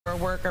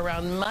Work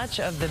around much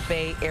of the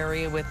Bay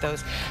Area with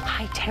those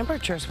high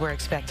temperatures we're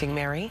expecting,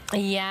 Mary.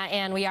 Yeah,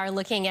 and we are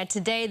looking at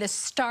today the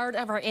start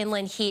of our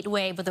inland heat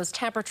wave with those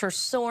temperatures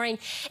soaring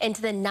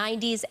into the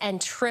 90s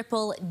and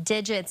triple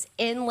digits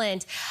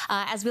inland.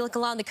 As we look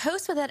along the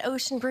coast with that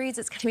ocean breeze,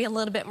 it's going to be a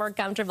little bit more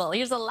comfortable.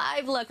 Here's a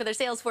live look with our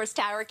Salesforce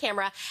tower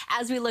camera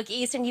as we look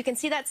east, and you can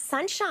see that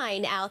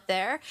sunshine out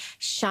there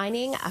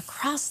shining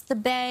across the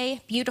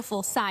bay.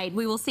 Beautiful sight.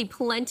 We will see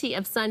plenty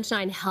of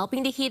sunshine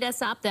helping to heat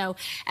us up, though,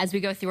 as we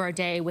go through our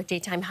day with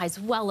daytime highs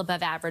well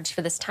above average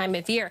for this time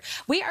of year.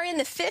 We are in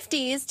the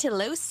 50s to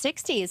low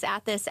 60s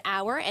at this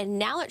hour, and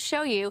now let's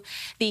show you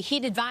the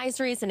heat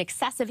advisories and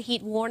excessive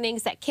heat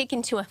warnings that kick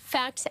into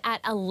effect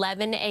at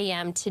 11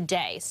 a.m.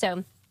 today.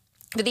 So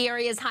for the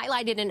areas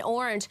highlighted in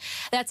orange,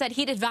 that's that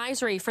heat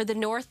advisory for the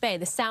North Bay,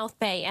 the South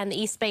Bay, and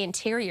the East Bay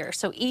interior.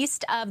 So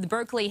east of the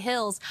Berkeley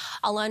Hills,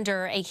 all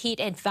under a heat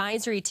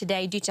advisory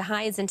today due to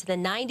highs into the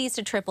 90s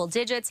to triple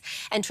digits,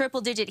 and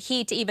triple-digit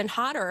heat even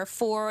hotter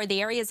for the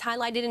areas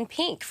highlighted in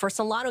pink for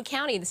Solano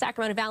County, the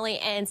Sacramento Valley,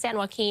 and San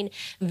Joaquin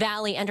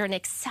Valley under an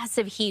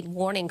excessive heat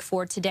warning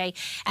for today.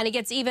 And it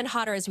gets even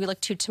hotter as we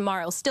look to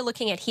tomorrow. Still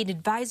looking at heat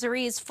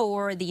advisories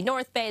for the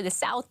North Bay, the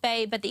South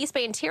Bay, but the East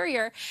Bay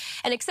interior,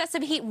 an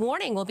excessive heat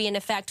warning will be in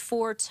effect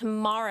for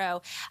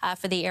tomorrow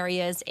for the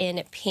areas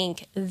in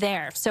pink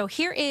there. So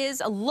here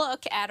is a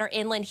look at our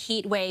inland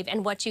heat wave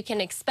and what you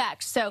can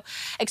expect. So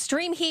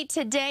extreme heat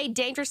today,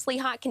 dangerously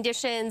hot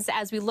conditions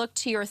as we look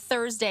to your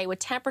Thursday with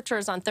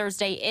temperatures on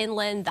Thursday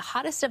inland, the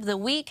hottest of the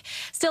week,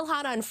 still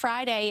hot on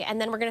Friday,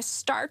 and then we're going to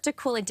start to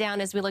cool it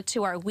down as we look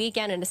to our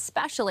weekend and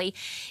especially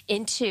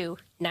into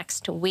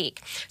next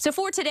week. So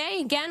for today,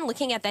 again,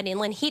 looking at that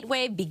inland heat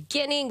wave,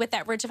 beginning with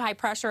that ridge of high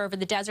pressure over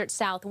the desert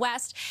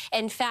southwest.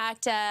 In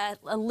fact, at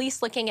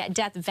least looking at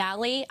Death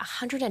Valley,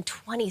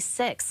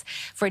 126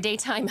 for a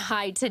daytime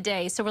high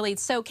today. So really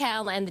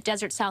SoCal and the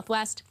desert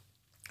southwest,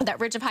 that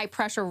ridge of high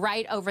pressure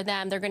right over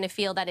them, they're going to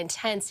feel that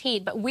intense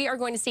heat, but we are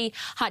going to see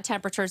hot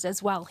temperatures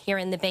as well here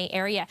in the Bay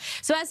Area.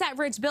 So as that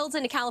ridge builds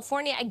into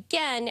California,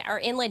 again, our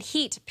inland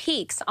heat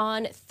peaks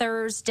on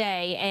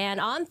Thursday. And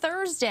on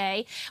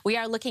Thursday, we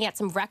are looking at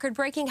some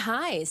record-breaking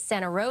highs.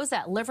 Santa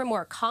Rosa,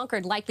 Livermore,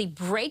 Concord likely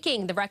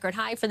breaking the record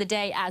high for the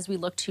day as we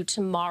look to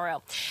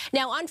tomorrow.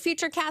 Now on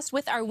Futurecast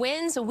with our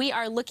winds, we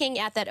are looking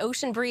at that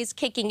ocean breeze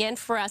kicking in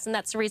for us, and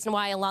that's the reason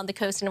why along the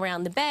coast and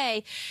around the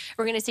bay,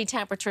 we're going to see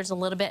temperatures a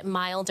little bit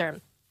milder.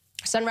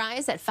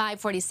 Sunrise at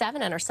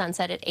 5:47 and our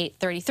sunset at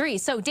 8:33.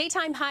 So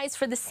daytime highs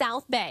for the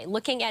South Bay,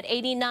 looking at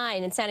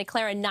 89 in Santa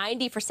Clara,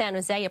 90 for San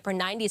Jose, upper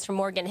 90s for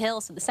Morgan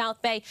Hill. So the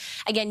South Bay,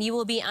 again, you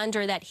will be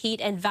under that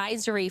heat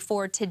advisory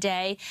for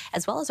today,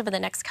 as well as over the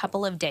next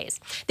couple of days.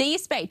 The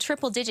East Bay,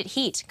 triple-digit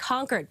heat,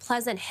 Concord,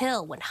 Pleasant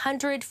Hill,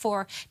 100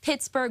 for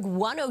Pittsburgh,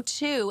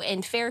 102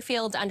 in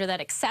Fairfield under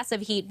that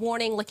excessive heat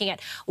warning, looking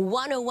at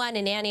 101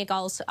 in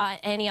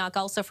Antioch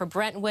also for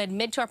Brentwood,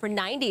 mid to upper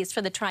 90s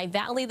for the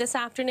Tri-Valley this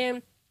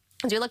afternoon.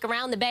 As we look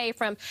around the bay,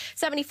 from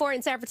 74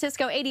 in San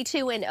Francisco,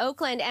 82 in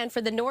Oakland, and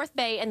for the North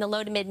Bay in the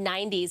low to mid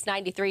 90s,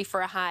 93 for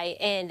a high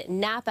in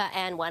Napa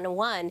and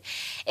 101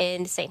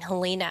 in St.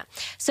 Helena.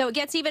 So it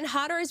gets even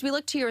hotter as we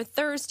look to your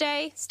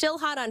Thursday. Still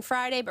hot on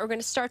Friday, but we're going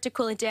to start to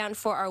cool it down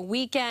for our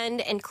weekend,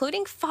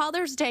 including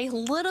Father's Day, a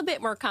little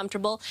bit more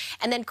comfortable,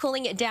 and then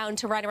cooling it down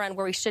to right around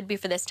where we should be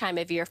for this time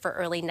of year for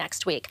early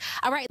next week.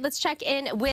 All right, let's check in with